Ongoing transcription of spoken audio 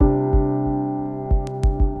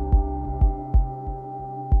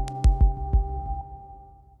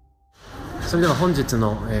それでは本日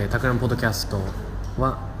の、タクラムポッドキャスト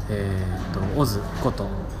は、オズこと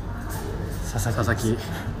佐々木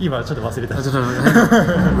今ちょっと忘れた。ウ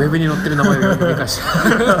ェブに載ってる名前を読み返して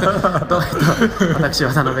と私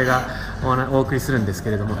渡辺がお送りするんです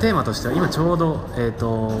けれども、テーマとしては今ちょうど、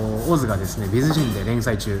オズがですねビズジンで連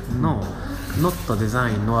載中の Not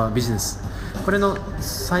Design Nor Business、これの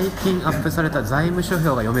最近アップされた財務諸表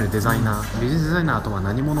が読めるデザイナー、ビジネスデザイナーとは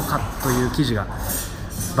何者かという記事が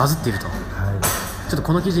バズっていると、はい、ちょっと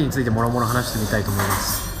この記事についてもろもろ話してみたいと思いま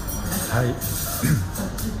す。はい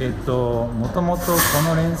もともとこ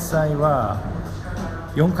の連載は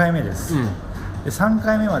4回目です、で3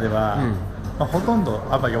回目までは、ほとんど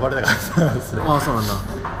あんまり呼ばれなかったんですね。ああ、そうなんだ。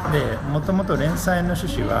でもともと連載の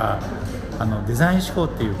趣旨はデザイン思考っ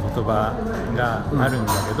ていう言葉があるん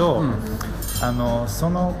だけど、そ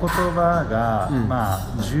の言葉が、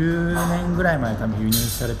10年ぐらい前に多分輸入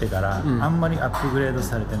されてから、あんまりアップグレード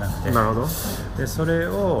されてなくて、なるほど。でそれ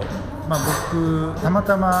を、僕たま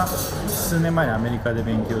たま数年前にアメリカで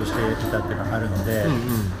勉強していたっていうのがあるので、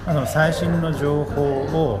最新の情報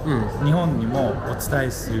を日本にもお伝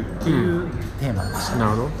えするっていうテーマでした。な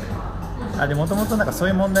るほど。でもともとそう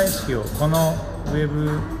いう問題意識をこのウェ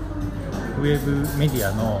ブメディ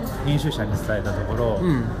アの編集者に伝えたところ、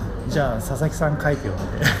じゃあ佐々木さん書いてよっ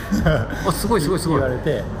てすごい言われ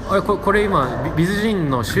て、これ今ビズジン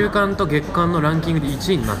の週間と月間のランキングで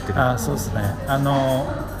1位になってる。そうですね。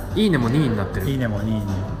いいねも2位になってる。いいねも2位に。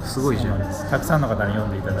すごいじゃん。たくさんの方に読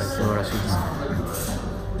んでいただいて素晴らしいです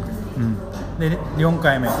ね。で4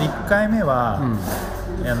回目、1回目は、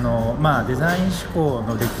デザイン思考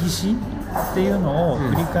の歴史っていうのを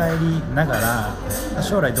振り返りながら、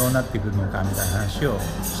将来どうなってくるのかみたいな話を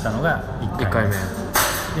したのが1回目。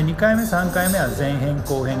で2回目3回目は前編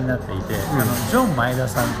後編になっていて、ジョン前田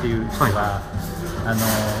さんっていう人が、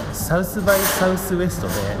サウスバイサウスウェスト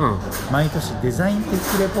で、毎年デザインテ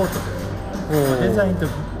ックレポートという、デザ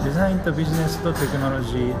インとビジネスとテクノロ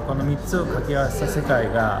ジー、この3つを掛け合わせた世界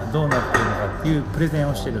がどうなっているのかっていうプレゼン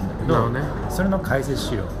をしてるんだけど、それの解説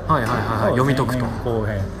資料を読み解くと、後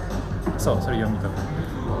編、それ読み解く。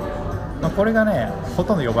これがね、ほ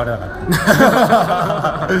とんど呼ばれなかっ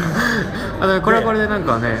たこれはこれでなん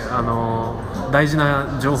かね、大事な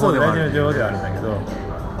情報ではある。大事な情報ではあるんだけど、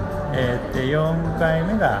4回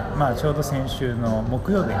目が、ちょうど先週の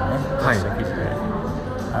木曜日にね出した記事で、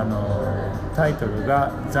タイトル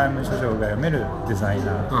が財務諸表が読めるデザイ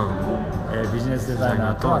ナー、ビジネスデザイ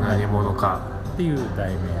ナーとは何者かっていう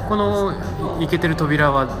題名。このイケてる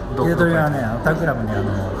扉はどこ？イケてる扉はね、タクラムに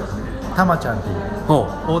たまちゃんっていう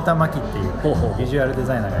太田真希っていうビジュアルデ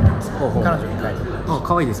ザイナーがいます。彼女に書いてる。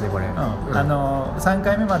可愛いですねこれ。3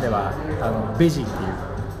回目まではベジっていう、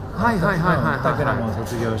タクラムを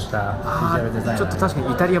卒業したビジュアルデザイナー。ちょっと確か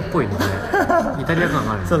にイタリアっぽいね。イタリア感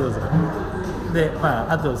がある。そうで、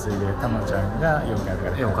後を継いでたまちゃんが4回目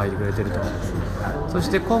から絵を描いてくれてると。そし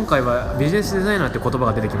て今回はビジネスデザイナーって言葉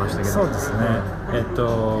が出てきましたけど。そうですね。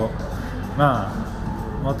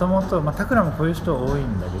もともとタクラもこういう人多い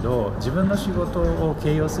んだけど、自分の仕事を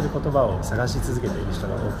形容する言葉を探し続けている人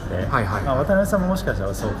が多くて、渡辺さんももしかした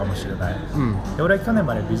らそうかもしれない、で俺は去年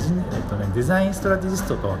までデザインストラテジス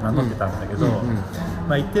トと名乗ってたんだけど、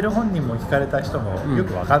言ってる本人も聞かれた人もよ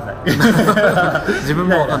く分かんない、自分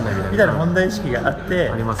も分かんないみたいな問題意識があって、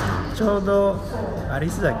ありますね。ちょうどい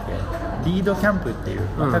つだっけ、リードキャンプっていう、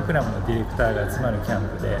タクラムのディレクターが集まるキャン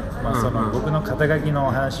プで、その僕の肩書きの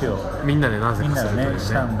話をみんなでなぜかするというね、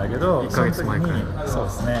したんだけど、1ヶ月前くらいにそうで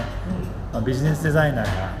すね、ビジネスデザイナ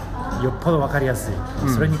ーがよっぽど分かりやすい、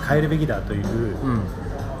それに変えるべきだという、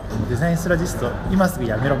デザインストラテジスト今すぐ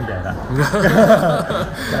やめろみたいな感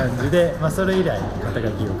じで、それ以来肩書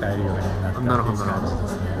きを変えるようになったっていう感じで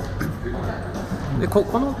すね。でこ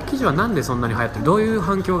の記事はなんでそんなに流行ってる？どういう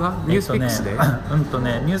反響が？ニュースピックスで？ニュ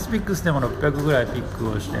ースピックスでも600ぐらいピック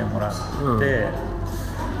をしてもらって、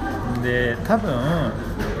で多分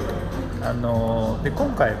で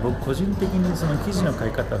今回僕個人的にその記事の書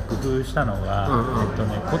き方を工夫したのが、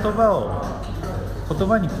言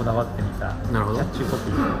葉にこだわってみたキャッチコ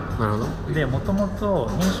ピーで、もともと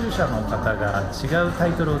編集者の方が違うタ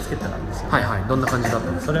イトルをつけてたんですよ、どんな感じだった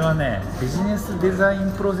んですか？それはね、ビジネスデザイ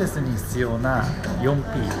ンプロセスに必要な 4P、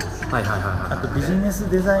あとビジネス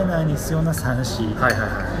デザイナーに必要な 3C、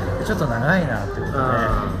ちょっと長いなということ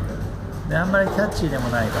で、あんまりキャッチーでも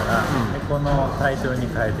ないから、このタイトルに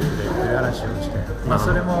変えてくれという話をして、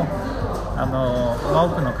それも多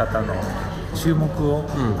くの方の注目を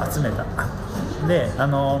集めた、で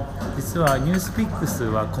実はニュースピックス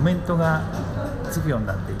はコメントがつくように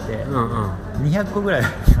なっていて、200個ぐらい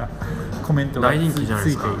コメントがついている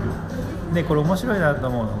でこれ面白いなと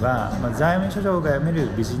思うのが、財務諸長が読める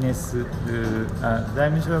ビジネス財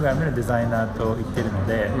務諸長が読めるデザイナーと言ってるの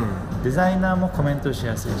で、デザイナーもコメントし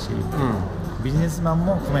やすいし、ビジネスマン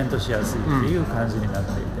もコメントしやすいっていう感じになっ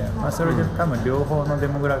ていて、それで多分両方のデ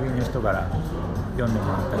モグラフィーの人から読んで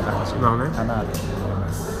もらった感じかなと思い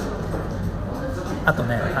ます。あと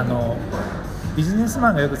ね、ビジネス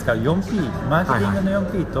マンがよく使う 4P、マーケティングの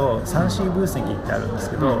 4P と 3C 分析ってあるんです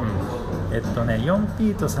けど、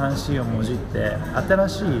4P と 3C をもじって新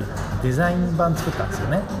しいデザイン版作ったんですよ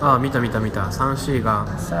ね。見た 3C が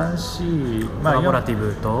 3C、コラボラティ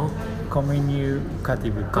ブとコミュニカテ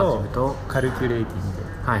ィブとカルキュレーティン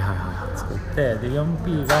グ作って、で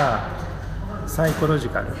 4P がサイコロジ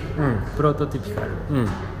カル、プロトティピカル、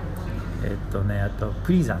あと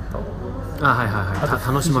プリザント、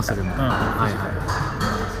楽しませるもん、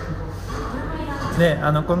で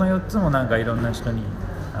この4つもなんかいろんな人に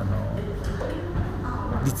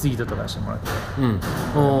リツイートとかしてもらっ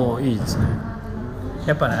て、いいですね。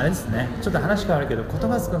やっぱね、あれですね、ちょっと話変わるけど言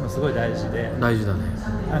葉作るのすごい大事で、大事だね。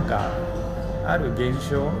なんかある現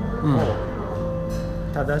象を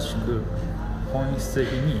正しく本質的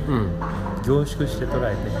に凝縮して捉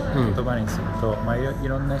えて言葉にすると、い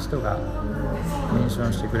ろんな人がメンショ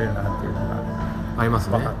ンしてくれるなっていうのがあります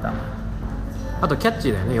ね。分かった。あとキャッチ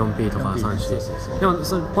ーだよね、4P とか 3C。でも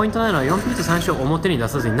そのポイントなのは 4P と 3C を表に出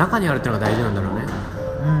さずに中にあるっていうのが大事なんだろうね。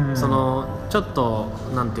そのちょっと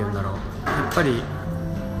なんていうんだろう、やっぱり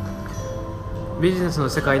ビジネスの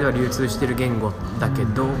世界では流通している言語だけ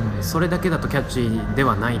ど、それだけだとキャッチーで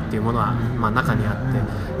はないっていうものは中にあっ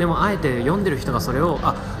て、でもあえて読んでる人がそれを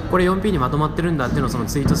これ 4P にまとまってるんだっていうのをその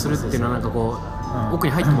ツイートするっていうのはなんかこう奥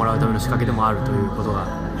に入ってもらうための仕掛けでもあるということが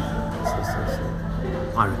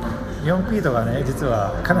ある。4P とかね、実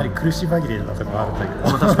はかなり苦し紛れなところあるんだけ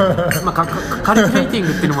ど、確かに、カルキュレーティン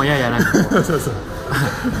グっていうのもややなんかこうそう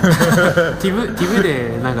ティブ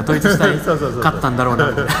でなんか統一したいかったんだろうな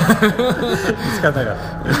って見つかんなかっ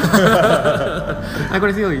たこ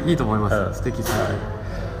れすごいいいと思います、素敵す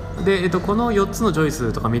ごい。で、この4つのチョイ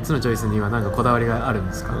スとか3つのチョイスには何かこだわりがあるん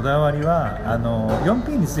ですか？こだわりは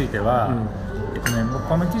4P については、僕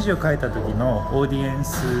この記事を書いた時のオーディエン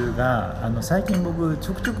スが最近僕ち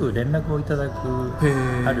ょくちょく連絡をいただく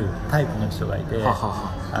あるタイプの人がいて、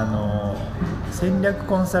戦略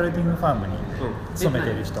コンサルティングファームに勤め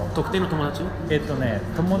てる人、特定の友達？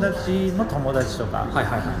友達の友達とか、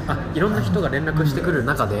いろんな人が連絡してくる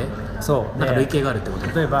中で、なんか類型があるってこと？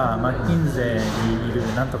例えばマッキンゼーにいる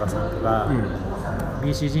なんとかさんとか、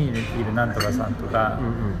BCG にいるなんとかさんとか、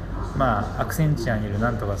アクセンチャーにいるな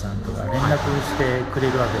んとかさんとか連絡してくれ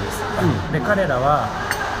るわけです、で彼らは、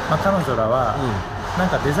彼女らは、なん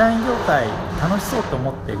かデザイン業界楽しそうと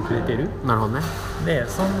思ってくれてる。なるほどね。で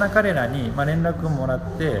そんな彼らに、連絡をもらっ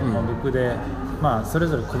て、僕で、それ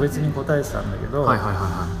ぞれ個別に答えてたんだけど、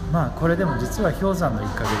これでも実は氷山の一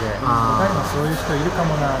角で他にもそういう人いるか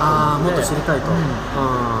もなと思って、もっと知りたいと、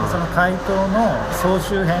その回答の総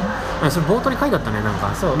集編、それ冒頭に書いてあったね。なん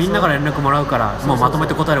かみんなから連絡もらうからもうまとめ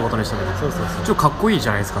て答えることにしたけど、ちょっとかっこいいじ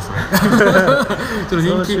ゃないですかそれちょっと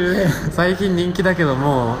人気、最近人気だけど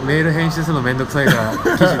もうメール返信するのめんどくさいから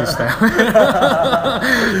記事にしたよ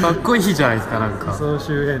かっこいいじゃないですか。なんか総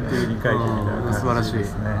集編っていう風に書いてみたいな感じで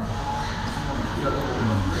すね。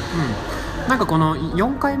なんかこの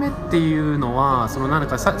4回目っていうのはそのなん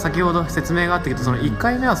か先ほど説明があったけど、その1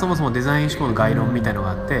回目はそもそもデザイン思考の概論みたいの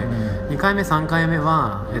があって、2回目3回目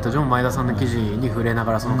は、ジョン前田さんの記事に触れな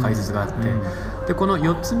がらその解説があって、でこの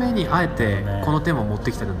4つ目にあえてこのテーマを持っ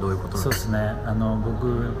てきたのはどういうことなんですか？そうですね、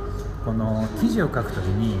僕この記事を書くとき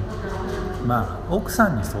に、奥さ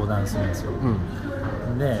んに相談するんですよ、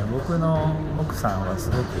で僕の奥さんはす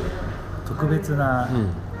ごく特別な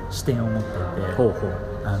視点を持っていて、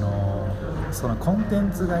そのコンテ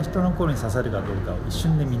ンツが人の心に刺さるかどうかを一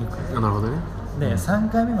瞬で見抜く。なるほどね。で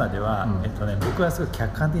3回目までは、僕はすごい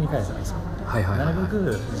客観的に書いてたんですよ。なるべ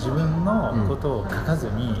く自分のことを書かず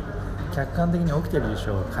に、客観的に起きてる事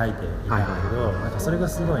象を書いていたんだけど、なんかそれが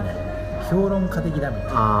すごいね評論家的だみたい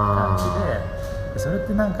な感じで、それっ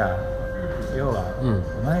てなんか要は、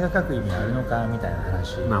お前が書く意味あるのかみたいな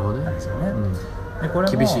話なんですよね。でこ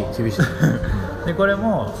れも厳しいでこれ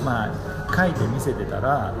も書いて見せてた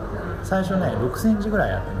ら最初ね6センチぐら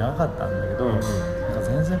いあって長かったんだけど、なんか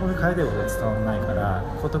全然これ書いてること伝わらないから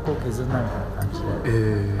ことこう削んないみたいな感じ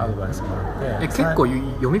でアドバイスもらって、結構読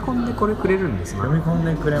み込んでこれくれるんですね。読み込ん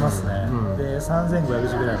でくれますね、で3500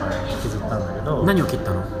字ぐらいまで削ったんだけど、何を切っ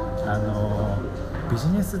たの？ビジ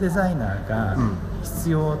ネスデザイナーが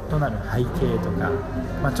必要となる背景とか、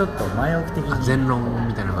ちょっと前置き的に前論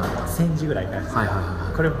みたいなのが1000字ぐらい書いてま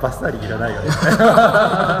す、これバッサリいらないよね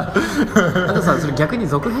あとささそれ逆に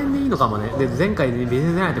続編でいいのかもね。で前回でビジネ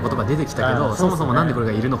スデザインって言葉出てきたけど、そもそもなんでこれ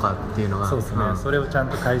がいるのかっていうのが、そうですね、それをちゃん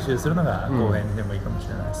と回収するのが後編でもいいかもし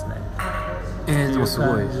れないですね。でもすご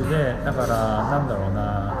い感じで、だからなんだろう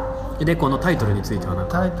な。でこのタイトルについてはなん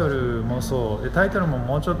かタイトルもそうで、タイトルも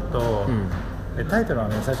もうちょっと、タイトルは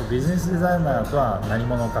ね、最初ビジネスデザイナーとは何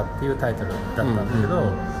者かっていうタイトルだったんだけど、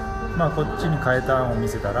まあこっちに変えた案を見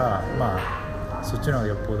せたら、まあそっちの方が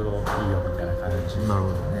よっぽどいいよみたいな感じで、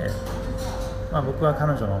まあ僕は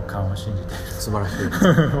彼女の勘を信じている。素晴らしい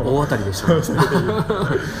大当たりでしたね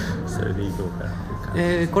それでいこうかなってい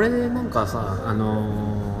う感じ。これでなんかさ、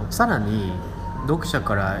さらに読者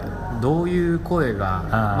からどういう声が、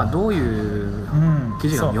まあ、どういう記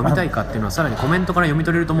事が読みたいかっていうのはさらにコメントから読み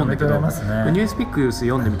取れると思うんだけど、ニュースピックス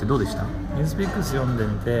読んでみてどうでした？ニュースピックス読んで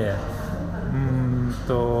みて、や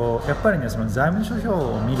っぱりね、その財務諸表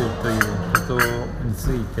を見るということにつ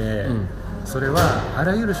いて、それはあ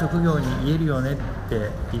らゆる職業に言えるよねって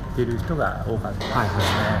言ってる人が多かったんです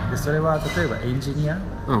ね。でそれは例えばエンジニア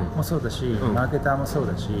もそうだし、マーケターもそう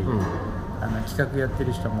だし、企画やって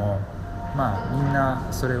る人もまあみんな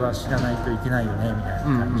それは知らないといけないよねみたい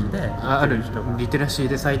な感じで言ってる人が、リテラシー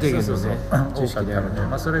で最低限のね知識であるので、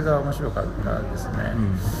まあそれが面白かったですね。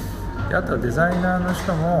であとはデザイナーの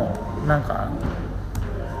人もなんか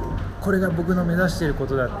これが僕の目指しているこ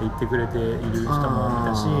とだって言ってくれている人もい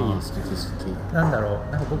たし、なんだろ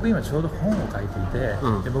う、なんか僕今ちょうど本を書いていて、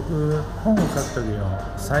で僕本を書く時の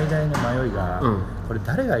最大の迷いが、これ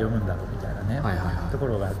誰が読むんだろうみたいなね、とこ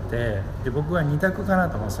ろがあって、で僕は2択かな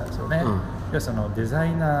と思ってたんですよね。要はそのデザ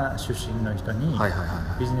イナー出身の人に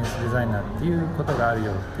ビジネスデザイナーっていうことがある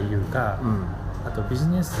よっていうか、あとビジ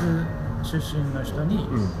ネス出身の人に、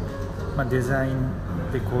まあ、デザイン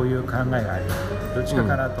でこういう考えがあるどっちか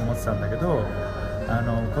かなと思ってたんだけど、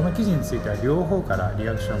この記事については両方からリ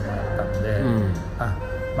アクションもらったので、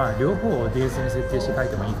まあ両方を DS に設定して書い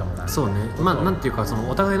てもいいかもな。そうね、まあなんていうかそ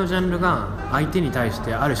のお互いのジャンルが相手に対し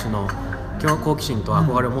てある種の好奇心と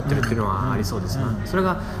憧れを持ってるっていうのはありそうですね。それ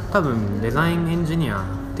が多分デザインエンジニアっ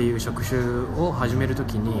ていう職種を始めると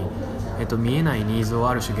きに、見えないニーズを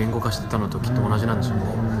ある種言語化してたのときっと同じなんでしょうね。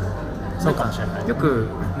そうかもしれない。よく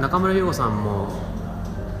中村優吾さんも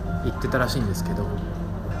言ってたらしいんですけど、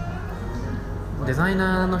デザイ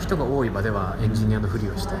ナーの人が多い場ではエンジニアのふり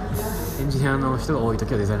をして、エンジニアの人が多いと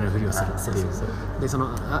きはデザイナーのふりをするっていう。でそ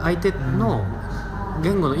の相手の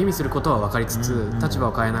言語の意味することは分かりつつ、立場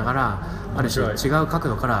を変えながらある種違う角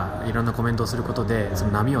度からいろんなコメントをすることで、そ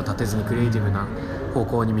の波を立てずにクリエイティブな方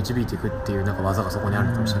向に導いていくっていうなんか技がそこにあ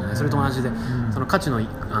るかもしれない。それと同じで、その価値の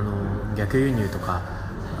逆輸入とか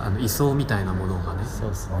位相みたいなものがね、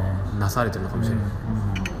なされてるのかもしれない。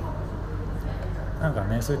なんか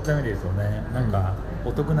ね、そういった意味で言うとね、なんか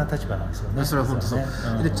お得な立場なんですよね。それは本当そう。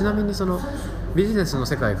でちなみにそのビジネスの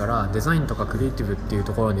世界からデザインとかクリエイティブっていう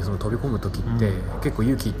ところにその飛び込む時って結構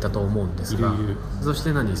勇気いったと思うんですが、そし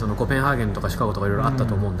てそのコペンハーゲンとかシカゴとかいろいろあった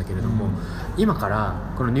と思うんだけれども、今から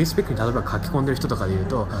このニュースピックに例えば書き込んでる人とかで言う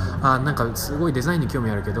と、なんかすごいデザインに興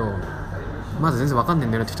味あるけどまず全然わかんない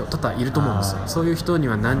んだよって人多々いると思うんですよ。そういう人に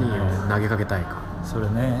は何を投げかけたいか。それ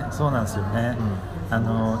ね、そうなんですよね。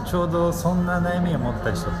ちょうどそんな悩みを持っ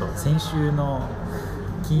た人と先週の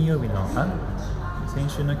金曜日の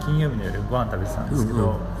夜ご飯食べてたんですけ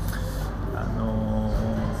ど、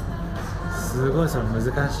すごいそれ難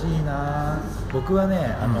しいな。僕はね、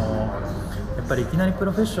やっぱりいきなりプ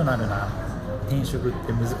ロフェッショナルな転職っ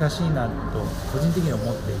て難しいなと個人的に思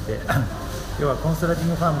っていて要はコンサルティ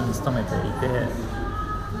ングファームに勤めていて、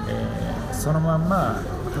そのまんま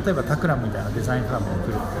例えばタクラムみたいなデザインファームに来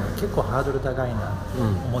るっていうのは結構ハードル高いなと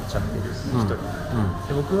思っちゃってる一人、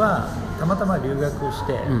で僕はたまたま留学し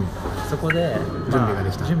て、そこで、準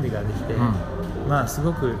備ができて、まあす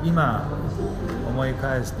ごく今思い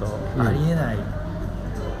返すとありえない、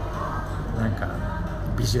なんか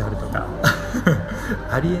ビジュアルとか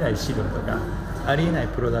ありえない資料とかありえない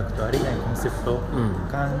プロダクト、ありえないコンセプトを考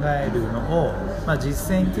えるのを、まあ、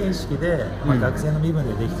実践形式で、まあ、学生の身分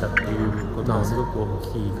でできたっていうことがすごく大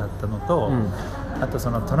きかったのと、あとそ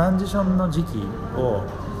のトランジションの時期を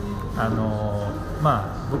ま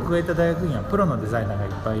あ、僕がいた大学にはプロのデザイナーがい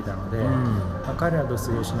っぱいいたので、まあ、彼らと過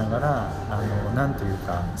ごしながらなんという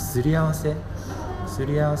かすり合わせの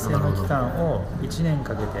期間を1年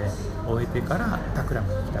かけて終えてからタクラ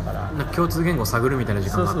ムに来たから、共通言語を探るみたいな時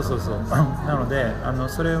間があった。そうなので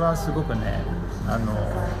それはすごくね、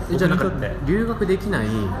じゃあなんか留学できない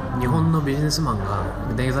日本のビジネスマンが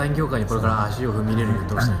デザイン業界にこれから足を踏み入れるには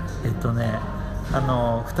どうしたらいい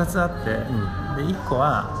？2つあって、で1個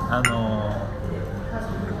は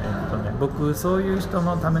僕そういう人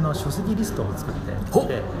のための書籍リストを作って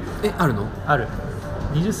あるの？ある。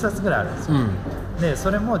20冊ぐらいあるんですよ、で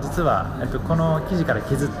それも実は、この記事から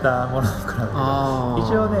削ったものなんだけど、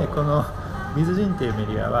一応ねこの水人っていうメ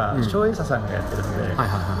ディアは松栄社さんがやってるので、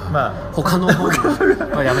まあ他の本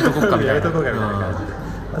はやめとこうかみたいな感じ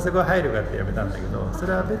で、そこは入るかってやめたんだけど、そ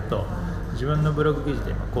れは別途自分のブログ記事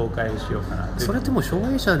で今公開しようかな。それってもう松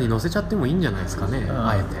栄社に載せちゃってもいいんじゃないですかね、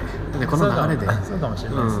あえてでこの流れでそうかもし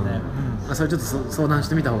れないですね、それちょっと相談し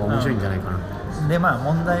てみた方が面白いんじゃないかな、でまあ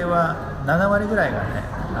問題は7割ぐらいがね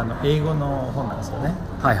英語の本なんですよね。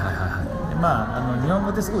でまあ、日本語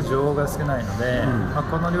ってすごい情報が少ないので、まあ、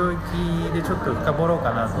この領域でちょっと深掘ろう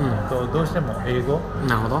かなと思うと、どうしても英語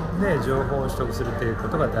で情報を取得するというこ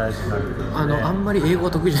とが大事になってくるので、あんまり英語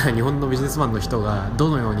が得意じゃない日本のビジネスマンの人がど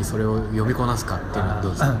のようにそれを読みこなすかっていうのはど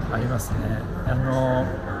うですか？ありますね。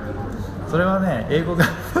それはね英語が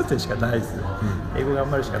頑張ってしかないですよ、英語頑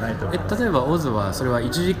張るしかないと思います。例えばオズはそれは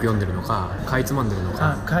一字一句読んでるのかかいつまんでるの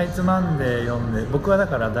か？かいつまんで読んで、僕はだ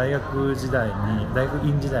から大学院時代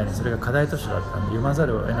にそれが課題図書だったんで読まざ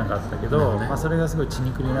るを得なかったけど、まあ、それがすごい血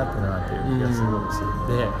肉になってるなという気がすごくするん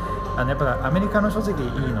で、やっぱアメリカの書籍いい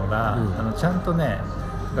のが、ちゃんとね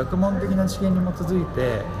学問的な知見に基づい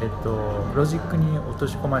て、ロジックに落と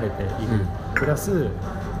し込まれている、プラス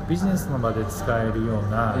ビジネスの場で使えるよう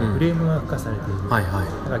なフレームが付加されている、だか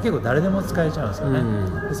ら結構誰でも使えちゃうんですよね、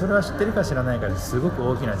でそれは知ってるか知らないかですごく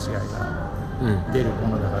大きな違いが出る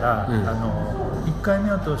ものだから、1回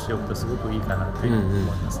目を通しておくとすごくいいかなというふうに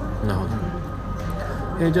思いますね。なるほ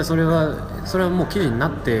ど。じゃあそれはもう記事にな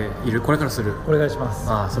っている、これからする、お願いしま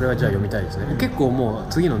す。それはじゃあ読みたいですね、結構もう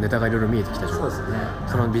次のネタがいろいろ見えてきたじゃん。そうですね。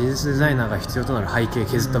そのビジネスデザイナーが必要となる背景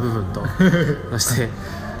削った部分と、そして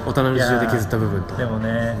大人の事情で削った部分と。でも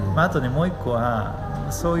ね、あとねもう一個は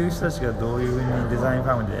そういう人たちがどういうふうにデザインフ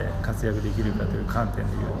ァームで活躍できるかという観点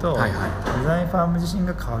でいうと、デザインファーム自身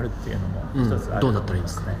が変わるっていうのも一つあると思いますね。どうなったらいいんで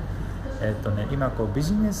すかね。今こうビ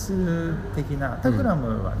ジネス的なタクラ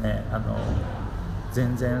ムはね、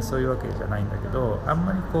全然そういうわけじゃないんだけど、あん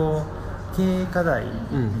まりこう経営課題に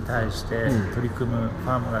対して取り組むフ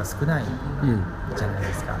ァームが少ないじゃない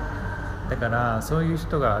ですか。だからそういう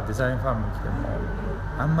人がデザインファームに来ても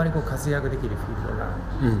あんまりこう活躍できるフィールドが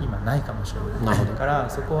今ないかもしれない、だから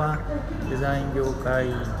そこはデザイン業界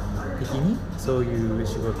的にそういう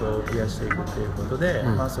仕事を増やしていくということで、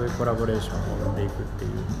まあ、そういうコラボレーションを生んでいくってい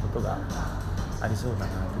うことがありそうだ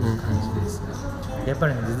なという感じですね。やっぱ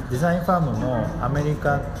りねデザインファームもアメリ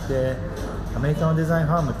カのデザイン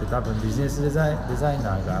ファームって多分ビジネスデザイナ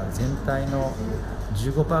ーが全体の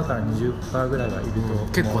15%から 20% ぐらいはいると思いま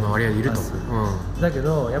す。結構な割合いると、だけ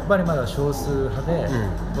どやっぱりまだ少数派で、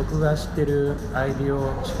僕が知ってるアイディ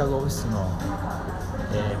オシカゴオフィスの、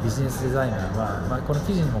ビジネスデザイナーは、まあ、この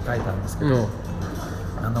記事にも書いたんですけど、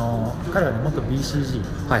彼はね元 BCG、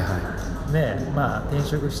で、まあ、転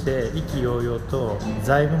職して意気揚々と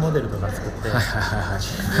財務モデルとか作ってチ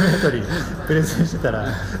ームメートにプレゼンしてたら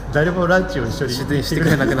誰もランチを一緒にしてく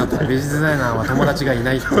れなくなったビジネスデザイナーは友達がい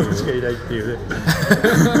ないっていう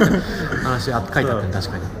話書いてあったね。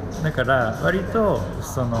確かに。だから割と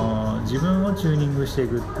自分をチューニングしてい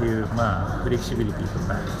くっていう、まあ、フレキシビリティと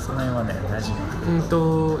かその辺はね大事に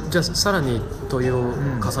じゃあさらに問いを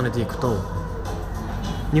重ねていくと、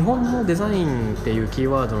日本のデザインっていうキー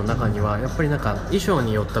ワードの中にはやっぱりなんか衣装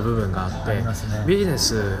によった部分があって、ビジネ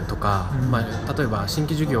スとか、まあ、例えば新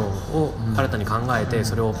規事業を新たに考えて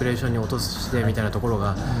それをオペレーションに落としてみたいなところ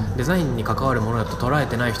がデザインに関わるものだと捉え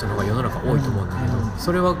てない人の方が世の中多いと思うんだけど、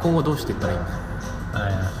それは今後どうしていったらいいの？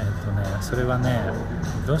それはね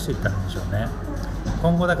どうしていったらいいんでしょうね。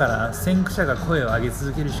今後だから先駆者が声を上げ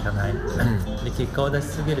続けるしかない、で結果を出し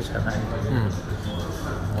続けるしかないという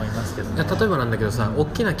思いますけどね。例えばなんだけどさ、大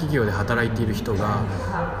きな企業で働いている人が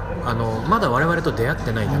まだ我々と出会っ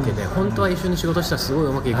てないだけで、本当は一緒に仕事したらすごい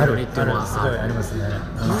うまくいくのにっていうのはありますね。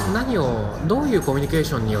どういうコミュニケー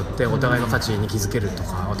ションによってお互いの価値に気づけると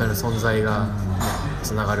か、お互いの存在が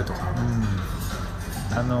つながるとか、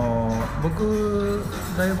僕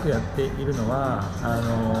がよくやっているのは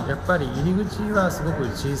やっぱり入り口はすごく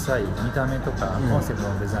小さい見た目とかコンセプト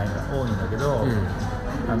のデザインが多いんだけど、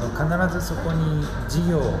必ずそこに事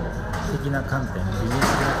業的な観点、ビジネ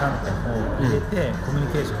ス的な観点を入れてコミュ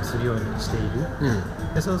ニケーションするようにしている、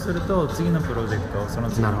でそうすると次のプロジェクト、その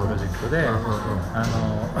次のプロジェクトで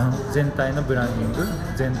全体のブランディング、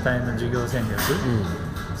全体の事業戦略、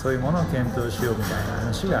そういうものを検討しようみたいな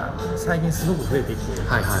話が最近すごく増えてきているという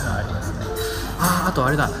のがありますね。あとあ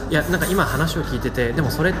れだ、いやなんか今話を聞いてて、でも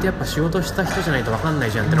それってやっぱ仕事した人じゃないと分かんな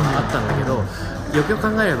いじゃんってのがあったんだけど、よくよく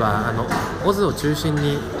考えればオズを中心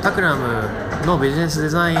にタクラムのビジネスデ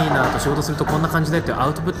ザイナーと仕事するとこんな感じでっていうア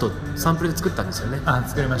ウトプットをサンプルで作ったんですよね。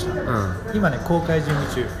作りました、今ね公開準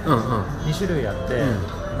備中、2種類あって、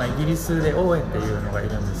イギリスでオーエンっていうのがい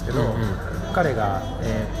るんですけど、彼が、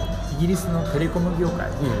イギリスのテレコム業界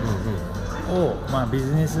を、ビジ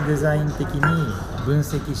ネスデザイン的に分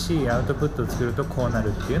析しアウトプットを作るとこうなる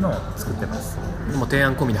っていうのを作ってます。もう提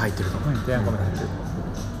案込みで入ってると、提案込みで入って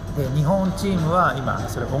る、で日本チームは今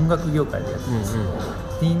それ音楽業界でやってます、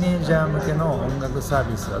ティーネイジャー向けの音楽サー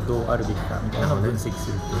ビスはどうあるべきかみたいなのを分析するってい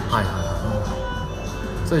う、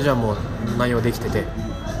それじゃあもう内容できてて、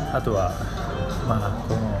あとは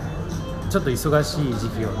このちょっと忙しい時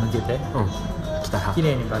期を抜けて、来たら綺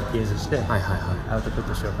麗にパッケージしてアウトプッ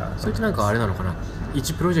トしようかな。それってなんかあれなのかな、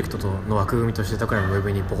1プロジェクトの枠組みとしてタクラムのウェ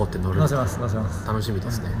ブにポコって載るの？載せます。楽しみ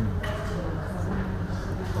ですね、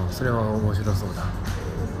それは面白そうだ。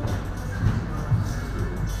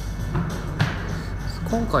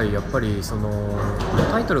今回やっぱりその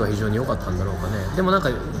タイトルが非常に良かったんだろうかね。でもなんか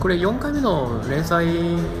これ4回目の連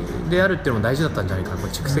載であるっていうのも大事だったんじゃないかな。こ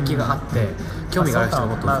れ蓄積があって、興味がある人が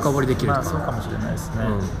もっと深掘りできるとか、そうかもしれないですね、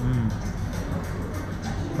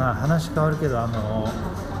話変わるけどな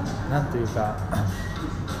んていうか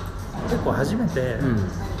結構初めて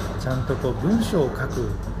ちゃんとこう文章を書く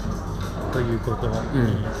ということに、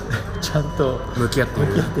ちゃんと向き合ってみ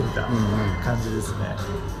た感じですね。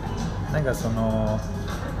なんかその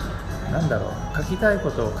なんだろう、書きたい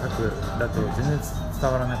ことを書くだと全然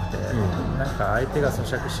伝わらなくて、なんか相手が咀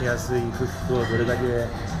嚼しやすいフックをどれだけ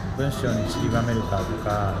文章に散りばめるかと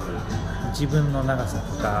か、一文の長さ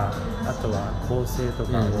とか、あとは構成と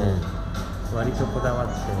かを割とこだわっ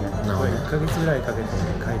て、これ1ヶ月ぐらいかけて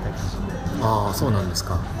書いた記事。そうなんです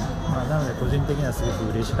か。なので個人的にはすご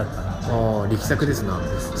く嬉しかったな。力作ですな。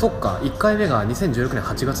そっか、1回目が2016年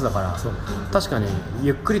8月だから、確かに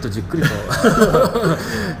ゆっくりとじっくりと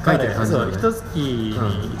書いてる感じだね。1月に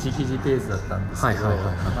1記事ペースだったんですけど、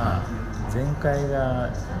前回が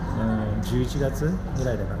11月ぐ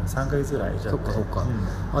らいだから3ヶ月ぐらいじゃって。そっか、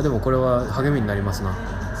でもこれは励みになりますな、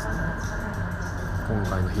今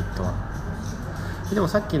回のヒットは。でも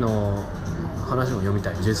さっきの話も読み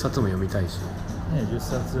たい、10冊も読みたいし、10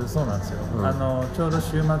冊、そうなんですよ、ちょうど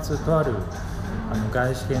週末とある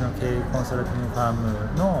外資系の経営コンサルティングファー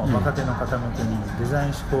ムの若手の方向けにデザイ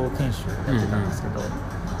ン思考研修やってたんですけど、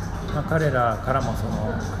彼らからもそ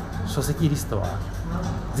の書籍リストは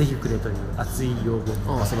ぜひくれという熱い要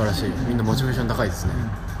望も。素晴らしい、みんなモチベーション高いですね。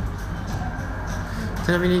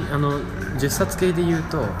ちなみに10冊系で言う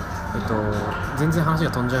と、全然話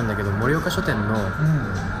が飛んじゃうんだけど、盛岡書店の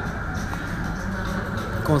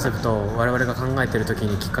コンセプトを我々が考えてる時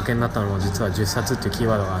にきっかけになったのも実は10冊っていうキー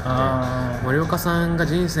ワードがあって、森岡さんが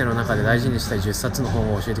人生の中で大事にしたい10冊の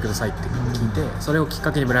本を教えてくださいって聞いて、それをきっ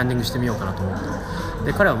かけにブランディングしてみようかなと思って、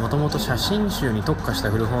で彼はもともと写真集に特化した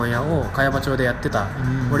古本屋を茅場町でやってた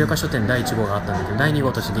盛岡書店第1号があったんだけど、第2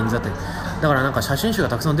号として銀座店だから、なんか写真集が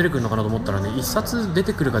たくさん出てくるのかなと思ったらね、1冊出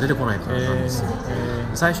てくるか出てこないかなんですよ。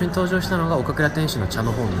最初に登場したのが岡倉天使の茶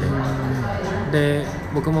の本で、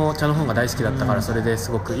僕も茶の本が大好きだったから、それです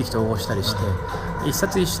ごく意気投合したりして、一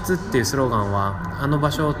冊一室っていうスローガンはあの場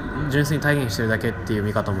所を純粋に体現してるだけっていう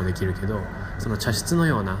見方もできるけど、その茶室の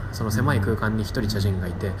ようなその狭い空間に一人茶人が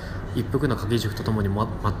いて、一服の掛け軸とともに待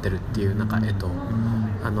ってるっていう、なんか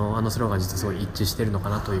あのスローガン実はすごい一致してるのか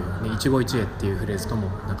なという、一期一会っていうフレーズとも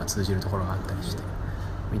なんか通じるところがあったりして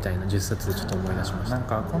みたいな10冊でちょっと思い出しました。なん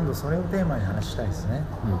か今度それをテーマに話したいですね。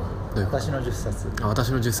どういうこと？私の10冊。私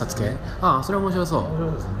の10冊系？それは面白そう。面白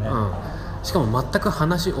いですね。しかも全く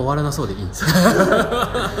話終わらなそうでいい。いや、こ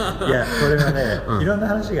れはね、いろんな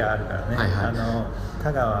話があるからね。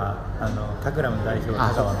田川タクラム代表、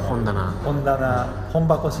田川の本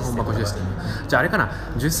箱システム。じゃああれかな、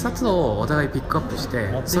10冊をお互いピックアップして、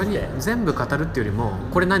それに全部語るっていうよりも、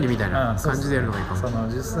これ何みたいな感じでやるのがいいかも。その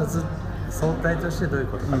10冊相対としてどういう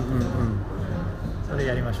ことかっていう、それ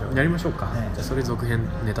やりましょう。やりましょうか。じゃあそれ続編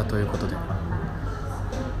ネタということで。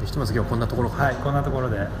ひとまず今日こんなところかな。はい、こんなところ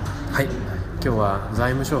で。はい、今日は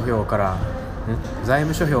財務諸表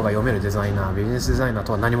が読めるデザイナー、ビジネスデザイナー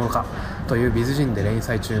とは何者かというビズジンで連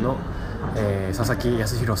載中の、佐々木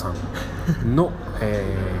康弘さんの、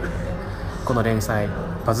この連載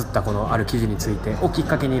バズったこのある記事についてをきっ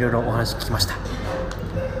かけにいろいろお話聞きました。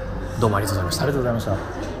どうもありがとうございました。ありがとうございまし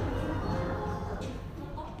た。